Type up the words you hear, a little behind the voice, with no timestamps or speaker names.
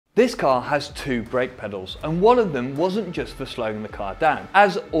This car has two brake pedals, and one of them wasn't just for slowing the car down.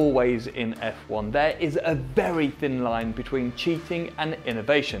 As always in F1, there is a very thin line between cheating and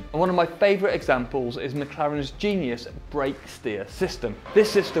innovation. And one of my favourite examples is McLaren's genius brake steer system. This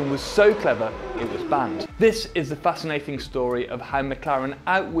system was so clever, it was banned. This is the fascinating story of how McLaren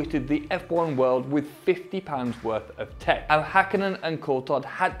outwitted the F1 world with £50 worth of tech. How Hakkinen and Coulthard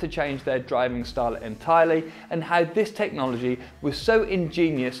had to change their driving style entirely, and how this technology was so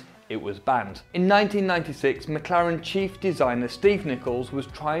ingenious it was banned. In 1996, McLaren chief designer Steve Nicols was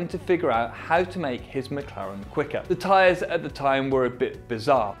trying to figure out how to make his McLaren quicker. The tyres at the time were a bit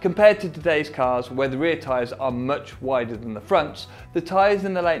bizarre. Compared to today's cars, where the rear tyres are much wider than the fronts, the tyres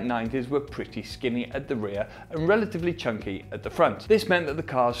in the late 90s were pretty skinny at the rear and relatively chunky at the front. This meant that the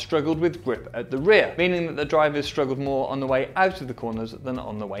cars struggled with grip at the rear, meaning that the drivers struggled more on the way out of the corners than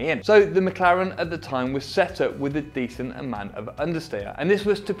on the way in. So the McLaren at the time was set up with a decent amount of understeer, and this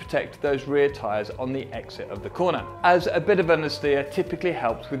was to protect those rear tyres on the exit of the corner, as a bit of understeer typically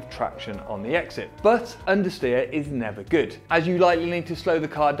helps with traction on the exit. But understeer is never good, as you likely need to slow the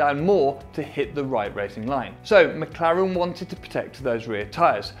car down more to hit the right racing line. So McLaren wanted to protect those rear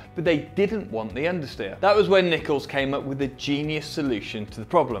tyres, but they didn't want the understeer. That was when Nicols came up with a genius solution to the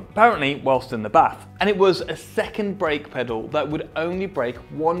problem, apparently whilst in the bath. And it was a second brake pedal that would only brake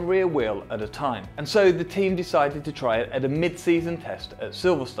one rear wheel at a time. And so the team decided to try it at a mid-season test at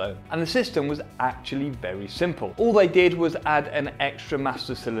Silverstone. And the system was actually very simple. All they did was add an extra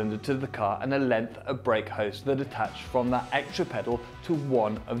master cylinder to the car and a length of brake hose that attached from that extra pedal to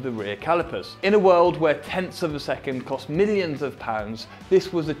one of the rear calipers. In a world where tenths of a second cost millions of pounds,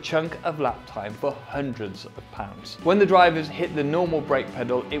 this was a chunk of lap time for hundreds of pounds. When the drivers hit the normal brake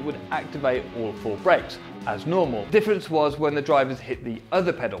pedal, it would activate all four brakes as normal. The difference was when the drivers hit the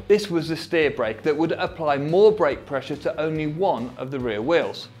other pedal. This was the steer brake that would apply more brake pressure to only one of the rear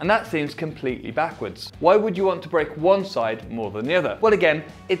wheels. And that seems completely backwards. Why would you want to brake one side more than the other? Well, again,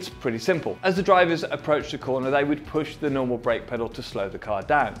 it's pretty simple. As the drivers approached the corner, they would push the normal brake pedal to slow the car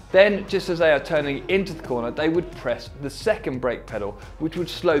down. Then, just as they are turning into the corner, they would press the second brake pedal, which would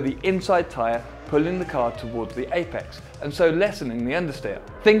slow the inside tyre, pulling the car towards the apex, and so lessening the understeer.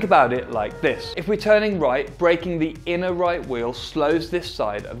 Think about it like this. If we're turning right, braking the inner right wheel slows this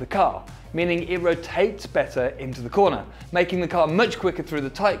side of the car, meaning it rotates better into the corner, making the car much quicker through the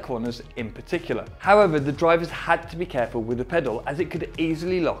tight corners in particular. However, the drivers had to be careful with the pedal, as it could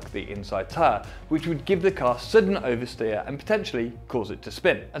easily lock the inside tyre, which would give the car sudden oversteer and potentially cause it to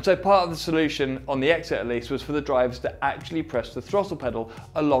spin. And so part of the solution, on the exit at least, was for the drivers to actually press the throttle pedal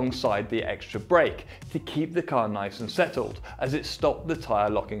alongside the extra brake to keep the car nice and settled, as it stopped the tyre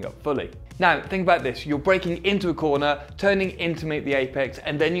locking up fully. Now, think about this. You're braking into a corner, turning in to meet the apex,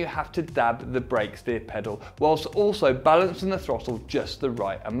 and then you have to dab the brake steer pedal, whilst also balancing the throttle just the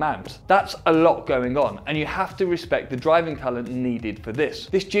right amount. That's a lot going on, and you have to respect the driving talent needed for this.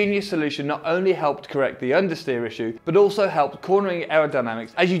 This genius solution not only helped correct the understeer issue, but also helped cornering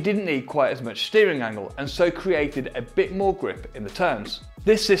aerodynamics, as you didn't need quite as much steering angle, and so created a bit more grip in the turns.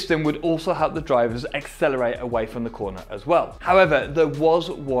 This system would also help the drivers accelerate away from the corner as well. However, there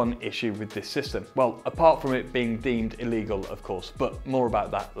was one issue with this system. Well, apart from it being deemed illegal, of course, but more about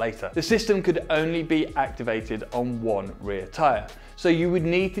that later. The system could only be activated on one rear tyre. So you would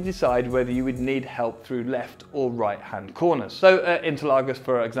need to decide whether you would need help through left or right hand corners. So at Interlagos,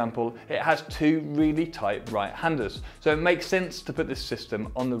 for example, it has two really tight right handers. So it makes sense to put this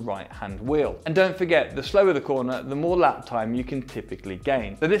system on the right hand wheel. And don't forget, the slower the corner, the more lap time you can typically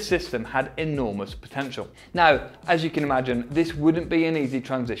gain. So this system had enormous potential. Now, as you can imagine, this wouldn't be an easy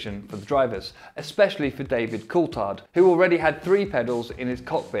transition for the drivers, especially for David Coulthard, who already had 3 pedals in his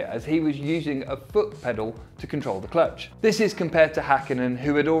cockpit, as he was using a foot pedal to control the clutch. This is compared to Hakkinen,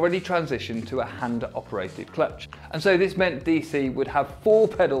 who had already transitioned to a hand-operated clutch. And so this meant DC would have 4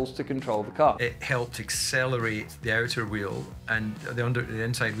 pedals to control the car. It helped accelerate the outer wheel, and the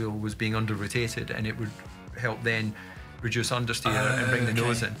inside wheel was being under-rotated, and it would help then reduce understeer and bring the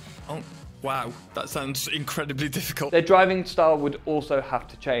nose in. Oh. Wow, that sounds incredibly difficult. Their driving style would also have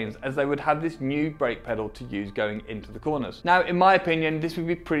to change, as they would have this new brake pedal to use going into the corners. Now, in my opinion, this would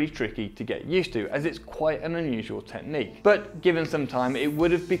be pretty tricky to get used to, as it's quite an unusual technique. But given some time, it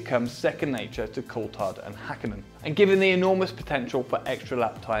would have become second nature to Coulthard and Hakkinen. And given the enormous potential for extra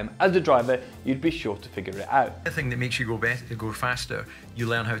lap time, as a driver, you'd be sure to figure it out. The thing that makes you go faster, you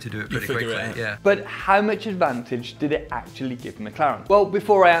learn how to do it pretty quickly. Yeah. But how much advantage did it actually give McLaren? Well,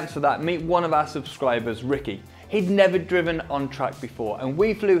 before I answer that, meet one of our subscribers, Ricky. He'd never driven on track before, and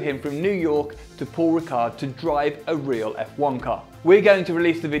we flew him from New York to Paul Ricard to drive a real F1 car. We're going to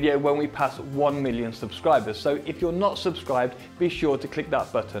release the video when we pass 1 million subscribers, so if you're not subscribed, be sure to click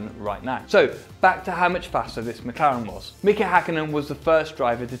that button right now. So, back to how much faster this McLaren was. Mika Hakkinen was the first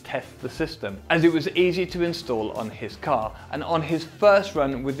driver to test the system, as it was easy to install on his car, and on his first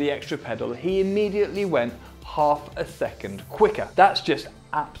run with the extra pedal, he immediately went half a second quicker. That's just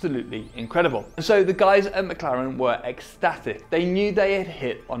absolutely incredible. And so the guys at McLaren were ecstatic. They knew they had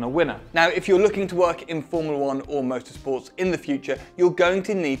hit on a winner. Now, if you're looking to work in Formula 1 or motorsports in the future, you're going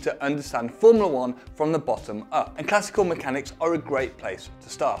to need to understand Formula 1 from the bottom up. And classical mechanics are a great place to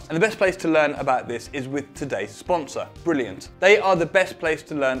start. And the best place to learn about this is with today's sponsor, Brilliant. They are the best place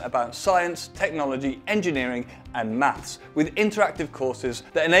to learn about science, technology, engineering, and maths, with interactive courses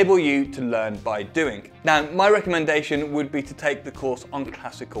that enable you to learn by doing. Now, my recommendation would be to take the course on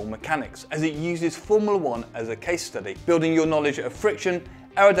classical mechanics, as it uses Formula 1 as a case study, building your knowledge of friction,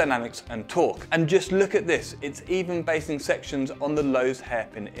 aerodynamics and torque. And just look at this, it's even basing sections on the Lowe's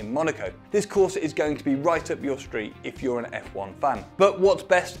hairpin in Monaco. This course is going to be right up your street if you're an F1 fan. But what's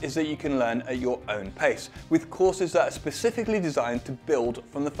best is that you can learn at your own pace, with courses that are specifically designed to build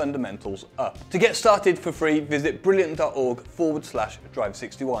from the fundamentals up. To get started for free, visit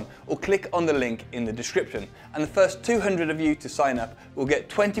brilliant.org/drive61 or click on the link in the description. And the first 200 of you to sign up will get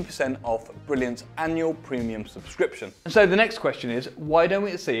 20% off Brilliant's annual premium subscription. And so the next question is, why don't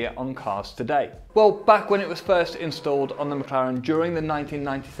we see it on cars today? Well, back when it was first installed on the McLaren during the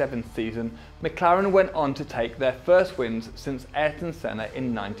 1997 season, McLaren went on to take their first wins since Ayrton Senna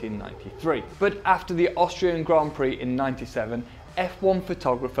in 1993. But after the Austrian Grand Prix in 97, F1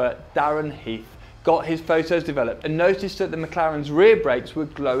 photographer Darren Heath got his photos developed and noticed that the McLaren's rear brakes were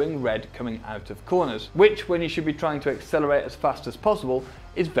glowing red coming out of corners, which, when you should be trying to accelerate as fast as possible,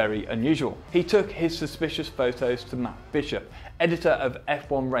 is very unusual. He took his suspicious photos to Matt Bishop, editor of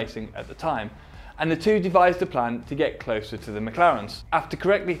F1 Racing at the time, and the two devised a plan to get closer to the McLarens, after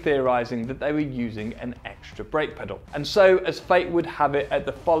correctly theorising that they were using an extra brake pedal. And so, as fate would have it, at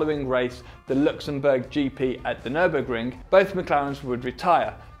the following race, the Luxembourg GP at the Nürburgring, both McLarens would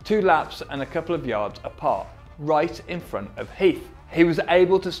retire, 2 laps and a couple of yards apart, right in front of Heath. He was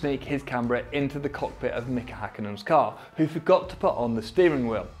able to sneak his camera into the cockpit of Mika Hakkinen's car, who forgot to put on the steering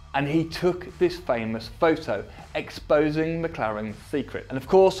wheel. And he took this famous photo, exposing McLaren's secret. And of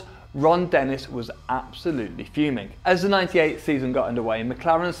course, Ron Dennis was absolutely fuming. As the 98 season got underway,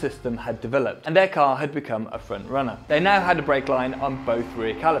 McLaren's system had developed and their car had become a front runner. They now had a brake line on both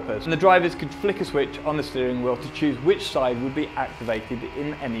rear calipers, and the drivers could flick a switch on the steering wheel to choose which side would be activated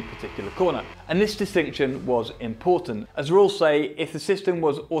in any particular corner. And this distinction was important. As rules say, if the system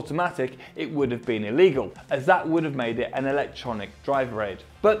was automatic, it would have been illegal, as that would have made it an electronic driver aid.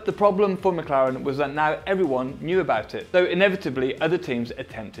 But the problem for McLaren was that now everyone knew about it, so inevitably other teams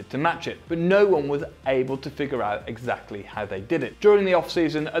attempted to match it, but no one was able to figure out exactly how they did it. During the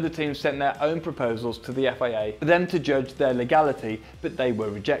off-season, other teams sent their own proposals to the FIA for them to judge their legality, but they were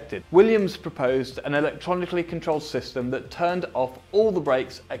rejected. Williams proposed an electronically controlled system that turned off all the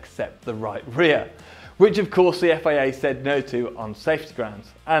brakes except the right rear, which of course the FIA said no to on safety grounds.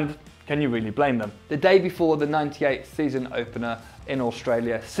 And can you really blame them? The day before the 98 season opener in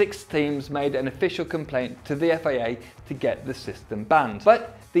Australia, 6 teams made an official complaint to the FIA to get the system banned.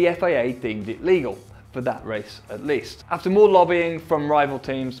 But the FIA deemed it legal, for that race at least. After more lobbying from rival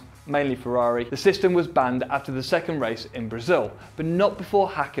teams, mainly Ferrari, the system was banned after the second race in Brazil, but not before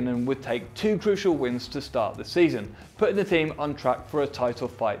Hakkinen would take 2 crucial wins to start the season, putting the team on track for a title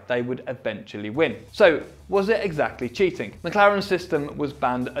fight they would eventually win. So, was it exactly cheating? McLaren's system was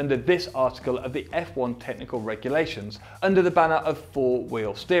banned under this article of the F1 technical regulations, under the banner of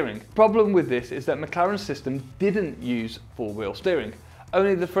 4-wheel steering. The problem with this is that McLaren's system didn't use 4-wheel steering.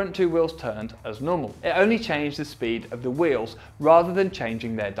 Only the front 2 wheels turned as normal. It only changed the speed of the wheels rather than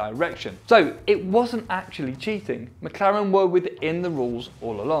changing their direction. So it wasn't actually cheating. McLaren were within the rules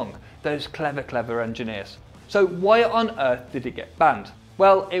all along. Those clever engineers. So why on earth did it get banned?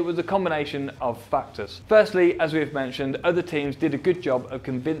 Well, it was a combination of factors. Firstly, as we have mentioned, other teams did a good job of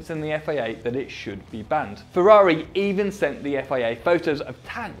convincing the FIA that it should be banned. Ferrari even sent the FIA photos of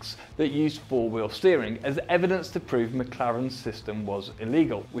tanks that used 4-wheel steering as evidence to prove McLaren's system was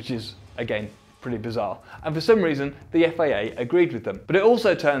illegal, which is, again, pretty bizarre. And for some reason, the FIA agreed with them. But it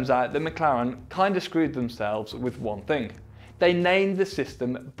also turns out that McLaren kind of screwed themselves with one thing. They named the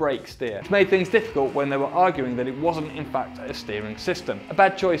system brake steer, which made things difficult when they were arguing that it wasn't in fact a steering system. A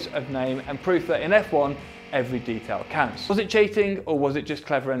bad choice of name and proof that in F1, every detail counts. Was it cheating or was it just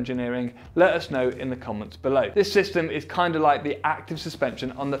clever engineering? Let us know in the comments below. This system is kind of like the active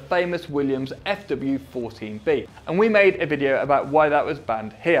suspension on the famous Williams FW14B, and we made a video about why that was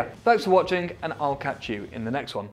banned here. Thanks for watching, and I'll catch you in the next one.